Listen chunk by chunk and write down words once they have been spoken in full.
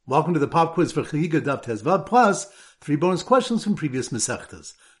Welcome to the pop quiz for Chagigah Daf Tezvav, plus 3 bonus questions from previous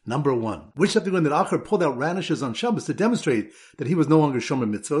Masechtas. Number 1. Which Daf when that Acher pulled out radishes on Shabbos to demonstrate that he was no longer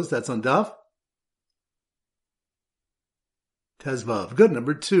Shomer Mitzvos? That's on Daf Tezvav. Good.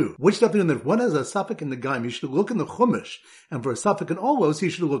 Number 2. Which Daf when that if one has a suffix in the Gaim, you should look in the Chumash, and for a suffix in Olos, you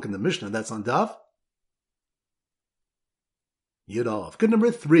should look in the Mishnah. That's on Daf Yudalef. Good.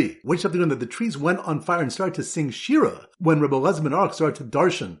 Number 3. Which Daf that the trees went on fire and started to sing Shira when Rebbe Elazar ben Aruch started to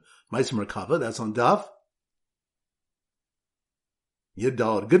darshan Meiser Merkava? That's on Daf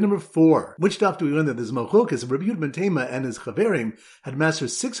Yudalef. Good. Number 4. Which Daf do we learn that there's Malchokes of Rabbi Yud ben Tema and his Chaverim had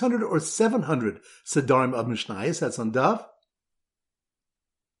mastered 600 or 700 Sadarim of Mishnayos? That's on Daf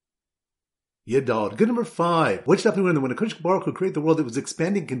Yudalef. Good. Number 5. Which Daf do we learn that when HaKadosh Baruch Hu created the world, it was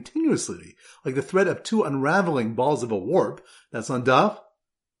expanding continuously, like the thread of 2 unraveling balls of a warp? That's on Daf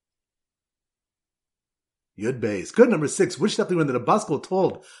Yud Beis. Good. Number 6. Which Daf do we learn that a Baskel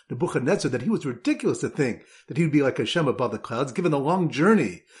told Nebuchadnezzar that he was ridiculous to think that he would be like Hashem above the clouds, given the long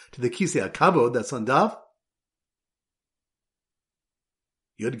journey to the Kisei HaKavod? That's on Daf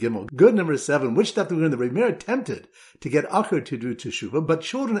Yud Gimel. Good. Number 7. Which Daf do we learn that Reb Meir attempted to get Acher to do Teshuvah, but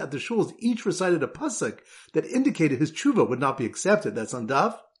children at the shuls each recited a pasuk that indicated his Teshuvah would not be accepted? That's on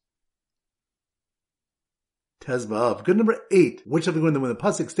Daf Tezvav. Good. Number 8. Which Daf do we learn that when the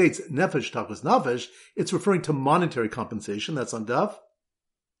pasuk states Nefesh Tachlis Nafesh, it's referring to monetary compensation? That's on Daf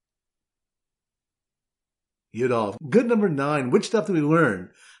Yudalef. Good. Number 9. Which Daf do we learn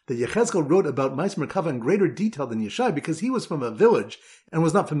that Yechezkel wrote about Meiser Merkava in greater detail than Yeshai because he was from a village and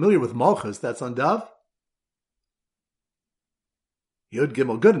was not familiar with Malchus? That's on Daf Yud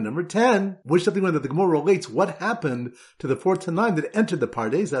Gimel. Good. And number 10. Which Daf do we learn that the Gemara relates what happened to the 4 Tanaim that entered the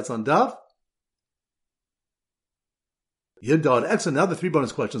Pardes? That's on Daf Yudalef. Excellent. Now the 3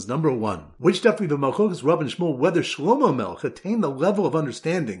 bonus questions. Number 1. Which Daf do we have Malchus, Rav, and Shmuel whether Shlomo Melech attained the level of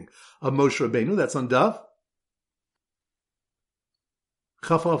understanding of Moshe Rabbeinu? That's on Daf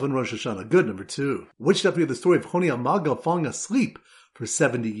Chafaf and Rosh Hashanah. Good. Number 2. Which Daf do we have the story of Honi Amagal falling asleep for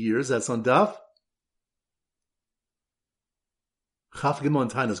 70 years? That's on Daf Chaf Gimel and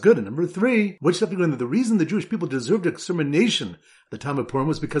Tainas. Good. And number 3. Which Daf do we learn that the reason the Jewish people deserved extermination at the time of Purim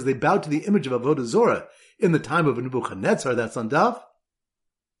was because they bowed to the image of Avodah Zorah in the time of Nebuchadnezzar? That's on Daf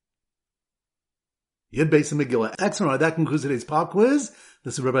Yud Beis and Megillah. Excellent. That concludes today's pop quiz.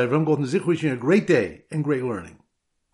 This is Rabbi Avram Golden Zich wishing you a great day and great learning.